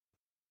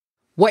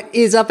What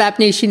is up, App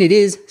Nation? It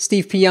is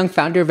Steve P. Young,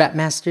 founder of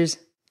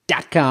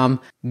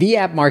appmasters.com, the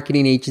app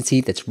marketing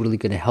agency that's really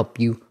going to help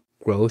you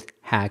growth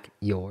hack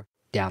your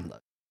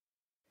download.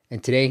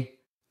 And today,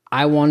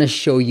 I want to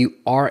show you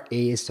our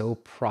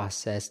ASO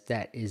process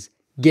that is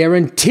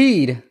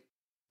guaranteed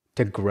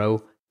to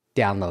grow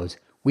downloads.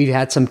 We've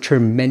had some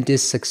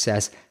tremendous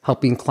success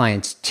helping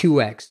clients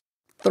 2x,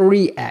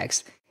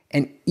 3x,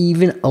 and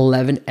even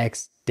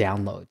 11x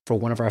download. For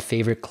one of our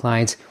favorite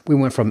clients, we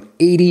went from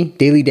 80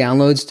 daily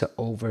downloads to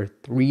over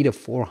 300 to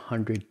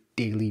 400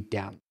 daily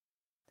downloads.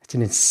 That's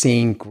an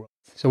insane growth.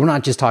 So we're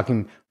not just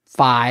talking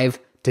 5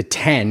 to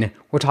 10,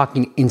 we're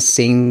talking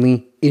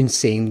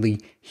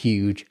insanely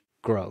huge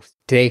growth.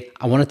 Today,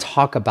 I want to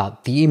talk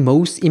about the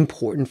most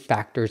important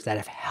factors that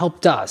have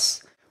helped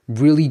us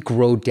really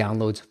grow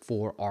downloads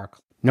for our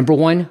clients. Number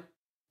one,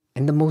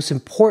 and the most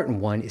important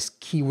one, is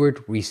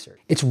keyword research.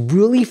 It's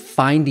really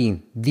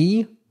finding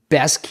the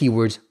best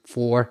keywords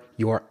for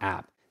your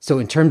app. So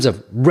in terms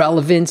of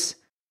relevance,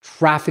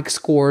 traffic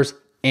scores,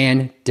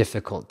 and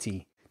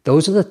difficulty,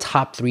 those are the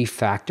top 3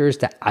 factors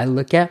that I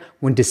look at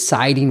when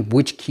deciding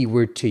which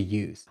keyword to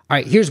use. All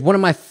right, here's one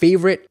of my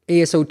favorite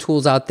ASO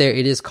tools out there.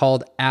 It is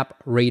called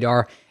App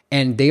Radar,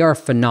 and they are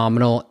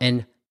phenomenal.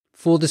 And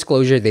full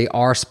disclosure, they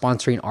are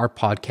sponsoring our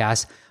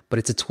podcast, but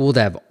it's a tool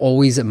that I've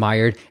always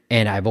admired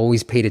and I've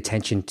always paid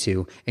attention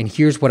to. And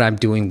here's what I'm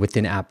doing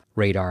within App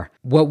Radar.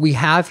 What we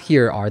have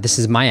here this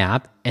is my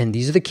app, and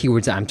these are the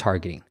keywords that I'm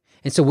targeting.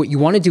 And so what you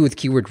want to do with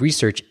keyword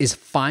research is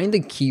find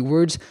the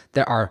keywords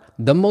that are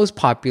the most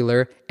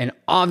popular and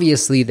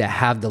obviously that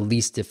have the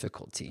least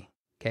difficulty.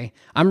 Okay.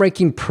 I'm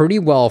ranking pretty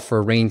well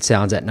for rain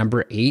sounds at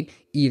number 8.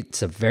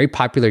 It's a very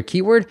popular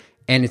keyword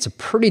and it's a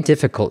pretty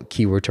difficult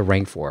keyword to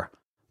rank for.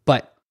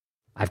 But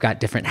I've got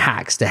different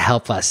hacks to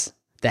help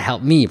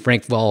me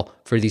rank well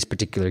for these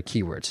particular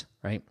keywords,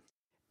 right?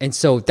 And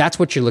so that's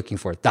what you're looking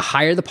for. The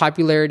higher the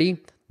popularity,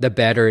 the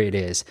better it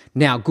is.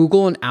 Now,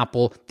 Google and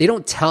Apple, they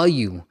don't tell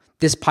you,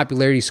 this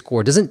popularity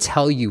score doesn't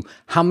tell you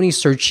how many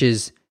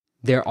searches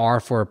there are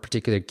for a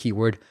particular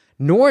keyword,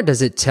 nor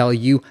does it tell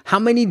you how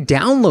many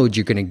downloads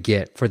you're going to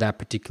get for that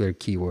particular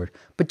keyword.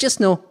 But just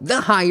know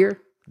the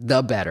higher,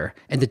 the better.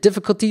 And the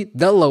difficulty,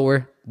 the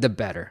lower, the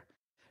better.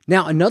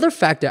 Now, another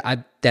factor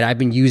that I've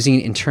been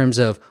using in terms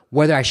of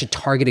whether I should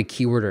target a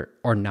keyword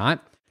or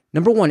not,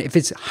 number one, if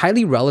it's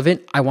highly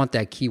relevant, I want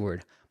that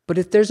keyword. But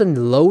if there's a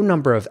low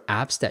number of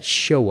apps that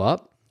show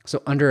up,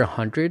 so under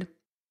 100,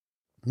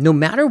 no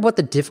matter what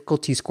the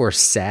difficulty score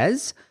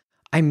says,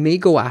 I may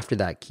go after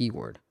that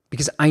keyword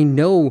because I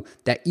know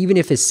that even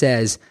if it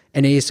says,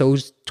 an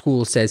ASO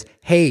tool says,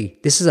 hey,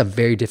 this is a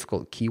very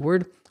difficult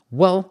keyword,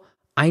 well,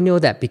 I know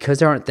that because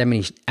there aren't that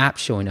many apps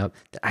showing up,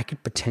 that I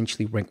could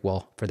potentially rank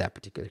well for that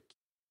particular keyword.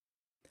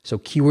 So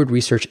keyword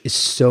research is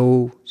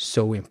so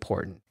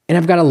important. And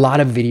I've got a lot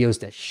of videos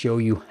that show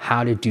you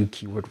how to do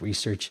keyword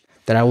research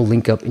that I will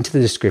link up into the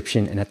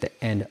description and at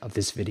the end of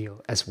this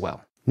video as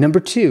well.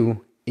 Number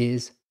 2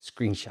 is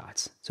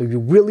screenshots. So you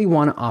really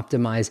want to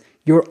optimize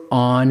your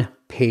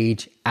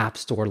on-page app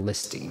store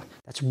listing.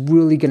 That's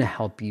really going to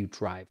help you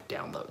drive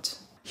downloads.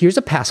 Here's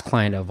a past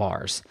client of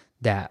ours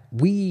that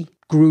we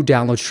grew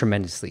downloads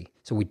tremendously.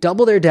 So we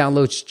doubled their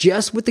downloads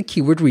just with the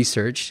keyword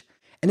research.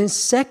 And then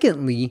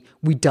secondly,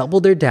 we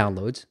doubled their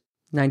downloads,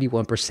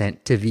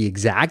 91% to be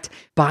exact,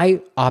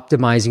 by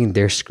optimizing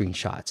their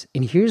screenshots.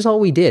 And here's all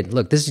we did.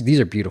 Look, these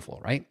are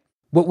beautiful, right?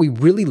 What we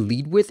really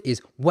lead with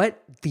is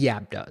what the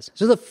app does.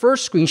 So the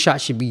first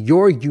screenshot should be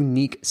your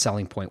unique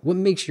selling point. What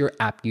makes your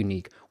app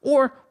unique?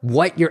 Or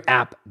what your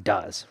app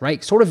does,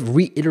 right? Sort of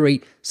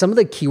reiterate some of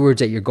the keywords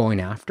that you're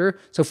going after.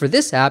 So for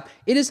this app,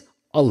 it is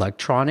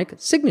electronic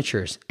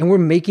signatures. And we're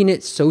making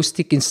it so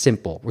stinking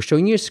simple. We're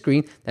showing you a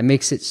screen that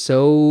makes it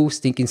so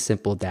stinking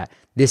simple that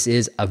this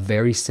is a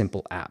very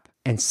simple app.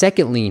 And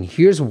secondly, and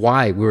here's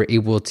why we were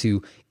able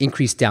to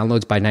increase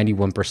downloads by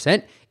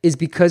 91%, is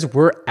because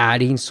we're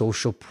adding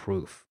social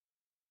proof.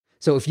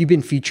 So if you've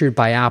been featured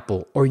by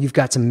Apple or you've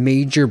got some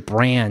major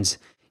brands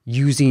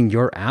using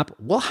your app,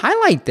 we'll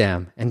highlight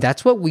them. And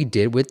that's what we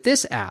did with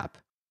this app.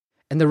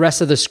 And the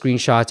rest of the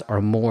screenshots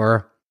are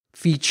more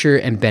feature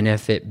and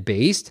benefit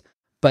based,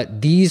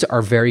 but these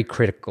are very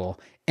critical.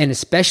 And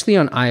especially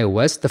on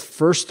iOS, the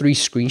first 3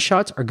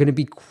 screenshots are going to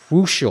be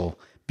crucial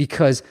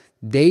because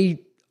they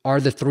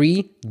are the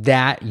 3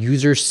 that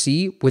users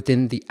see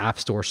within the App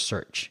Store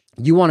search.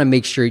 You want to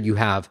make sure you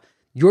have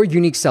your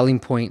unique selling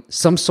point,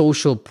 some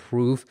social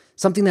proof,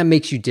 something that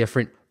makes you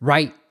different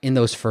right in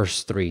those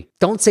first 3.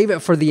 Don't save it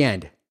for the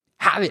end.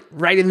 Have it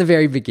right in the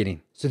very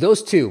beginning. So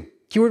those 2,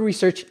 keyword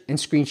research and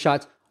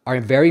screenshots, are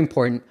very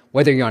important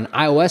whether you're on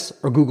iOS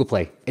or Google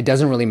Play. It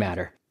doesn't really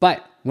matter.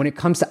 But when it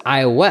comes to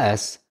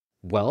iOS,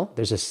 well,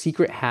 there's a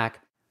secret hack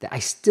that I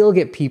still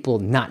get people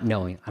not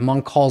knowing. I'm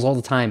on calls all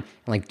the time.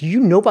 I'm like, do you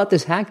know about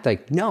this hack? They're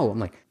like, no. I'm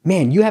like,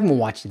 man, you haven't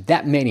watched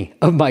that many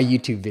of my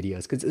YouTube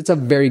videos because it's a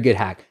very good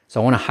hack. So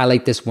I want to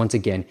highlight this once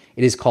again.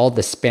 It is called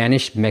the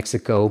Spanish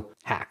Mexico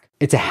hack.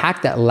 It's a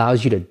hack that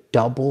allows you to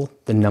double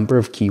the number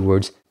of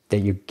keywords that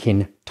you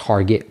can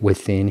target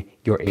within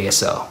your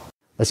ASO.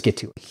 let's get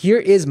to it. Here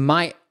is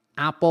my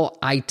Apple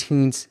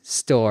iTunes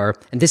store,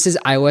 and this is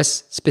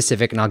iOS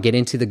specific, and I'll get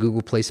into the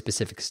Google Play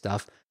specific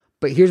stuff.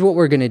 But here's what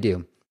we're gonna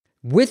do.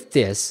 With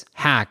this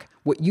hack,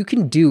 what you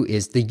can do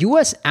is the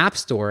US App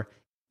Store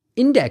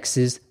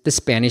indexes the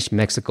Spanish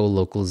Mexico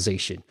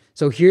localization.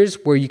 So here's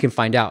where you can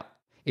find out,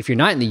 if you're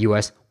not in the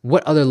US,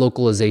 what other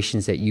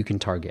localizations that you can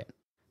target.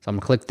 So I'm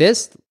gonna click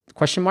this,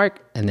 question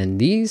mark, and then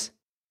these.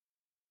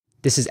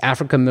 This is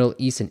Africa, Middle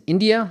East, and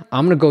India.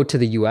 I'm gonna go to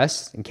the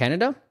US and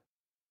Canada.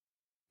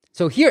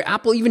 So here,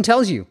 Apple even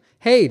tells you,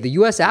 hey, the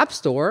US App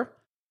Store,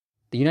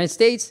 the United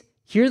States,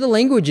 here are the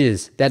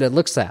languages that it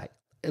looks at.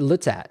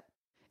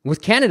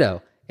 With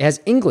Canada, it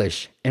has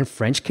English and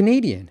French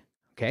Canadian,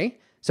 okay?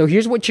 So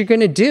here's what you're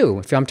gonna do.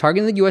 If I'm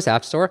targeting the US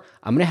App Store,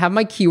 I'm gonna have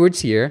my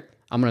keywords here.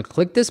 I'm gonna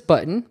click this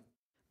button,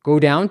 go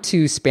down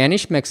to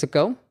Spanish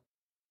Mexico,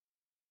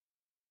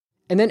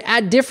 and then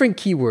add different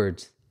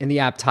keywords in the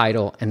app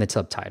title and the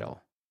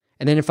subtitle.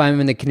 And then if I'm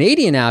in the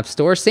Canadian App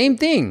Store, same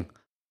thing.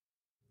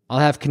 I'll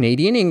have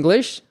Canadian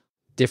English,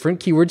 different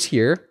keywords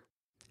here,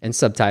 and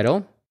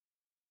subtitle.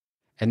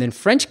 And then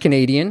French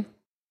Canadian,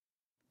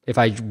 if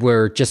I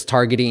were just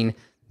targeting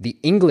the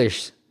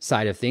English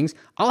side of things,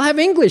 I'll have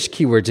English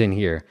keywords in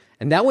here.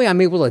 And that way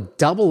I'm able to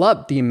double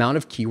up the amount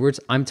of keywords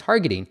I'm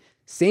targeting.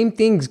 Same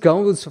things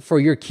goes for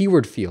your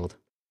keyword field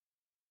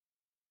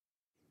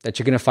that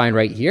you're gonna find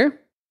right here.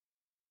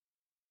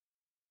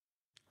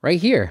 Right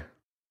here.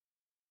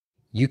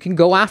 You can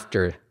go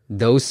after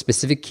those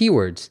specific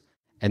keywords.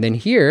 And then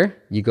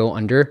here, you go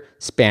under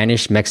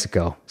Spanish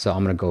Mexico. So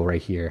I'm gonna go right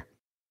here,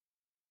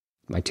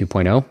 my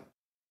 2.0.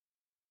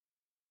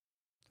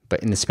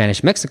 But in the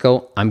Spanish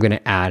Mexico, I'm gonna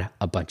add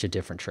a bunch of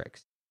different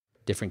tricks,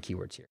 different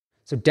keywords here.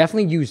 So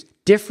definitely use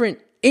different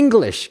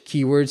English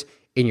keywords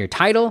in your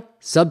title,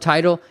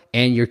 subtitle,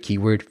 and your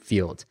keyword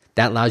fields.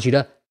 That allows you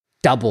to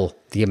double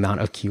the amount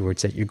of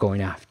keywords that you're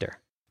going after.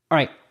 All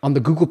right, on the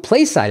Google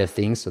Play side of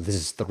things, so this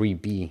is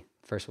 3B,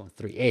 first one,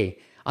 3A.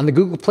 On the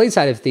Google Play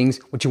side of things,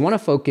 what you wanna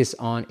focus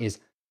on is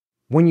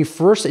when you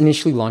first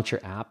initially launch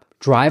your app,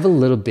 drive a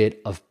little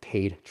bit of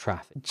paid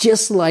traffic.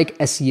 Just like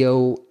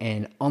SEO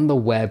and on the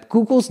web,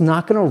 Google's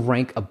not gonna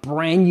rank a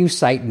brand new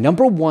site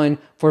 #1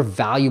 for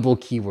valuable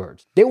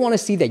keywords. They wanna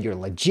see that you're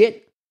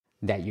legit,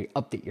 that you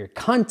update your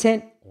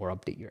content or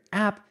update your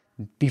app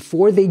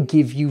before they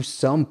give you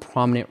some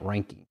prominent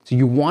ranking. So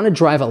you wanna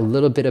drive a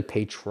little bit of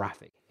paid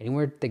traffic,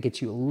 anywhere that gets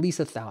you at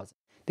least 1,000.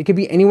 They could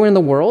be anywhere in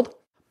the world,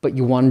 but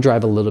you wanna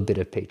drive a little bit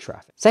of paid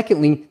traffic.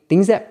 Secondly,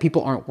 things that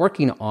people aren't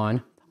working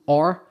on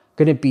are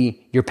gonna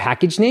be your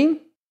package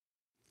name,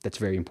 that's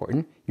very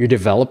important, your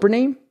developer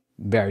name,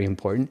 very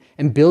important,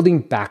 and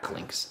building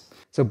backlinks.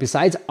 So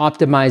besides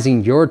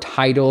optimizing your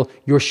title,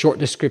 your short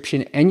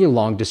description, and your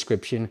long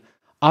description,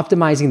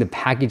 optimizing the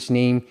package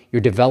name,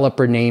 your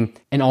developer name,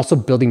 and also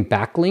building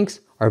backlinks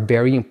are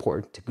very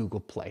important to Google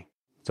Play.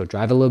 So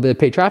drive a little bit of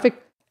paid traffic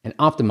and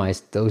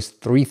optimize those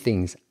 3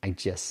 things I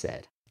just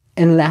said.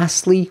 And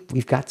lastly,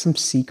 we've got some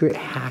secret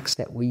hacks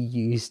that we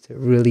use to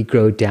really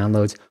grow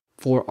downloads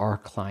for our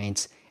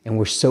clients. And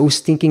we're so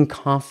stinking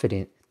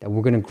confident that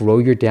we're gonna grow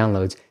your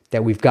downloads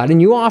that we've got a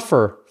new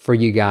offer for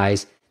you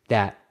guys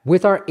that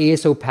with our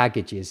ASO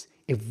packages,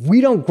 if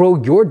we don't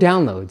grow your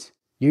downloads,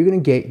 you're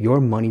gonna get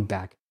your money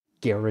back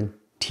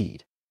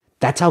guaranteed.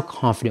 That's how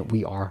confident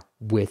we are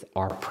with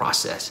our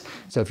process.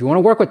 So if you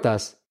wanna work with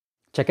us,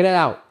 check it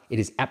out. It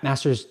is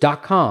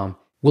appmasters.com.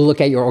 We'll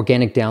look at your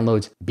organic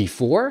downloads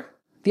before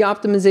the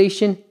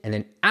optimization and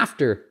then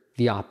after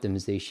the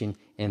optimization.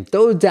 And if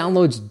those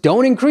downloads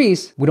don't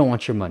increase, we don't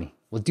want your money.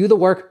 We'll do the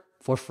work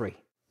for free.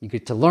 You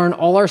get to learn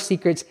all our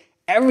secrets,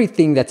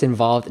 everything that's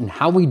involved in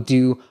how we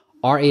do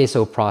our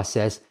ASO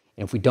process.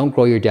 And if we don't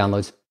grow your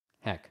downloads,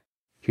 heck,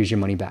 here's your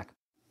money back.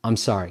 I'm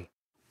sorry,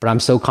 but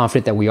I'm so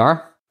confident that we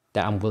are,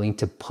 that I'm willing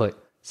to put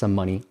some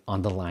money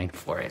on the line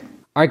for it.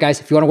 All right, guys,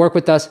 if you want to work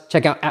with us,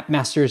 check out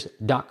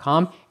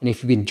appmasters.com. And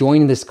if you've been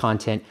enjoying this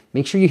content,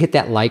 make sure you hit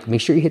that like,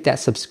 make sure you hit that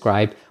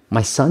subscribe.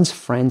 My son's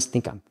friends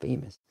think I'm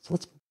famous. So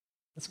let's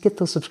get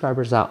those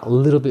subscribers out a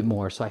little bit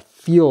more so I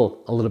feel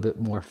a little bit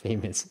more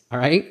famous. All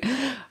right?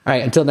 All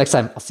right, until next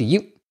time, I'll see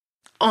you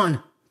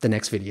on the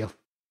next video.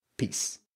 Peace.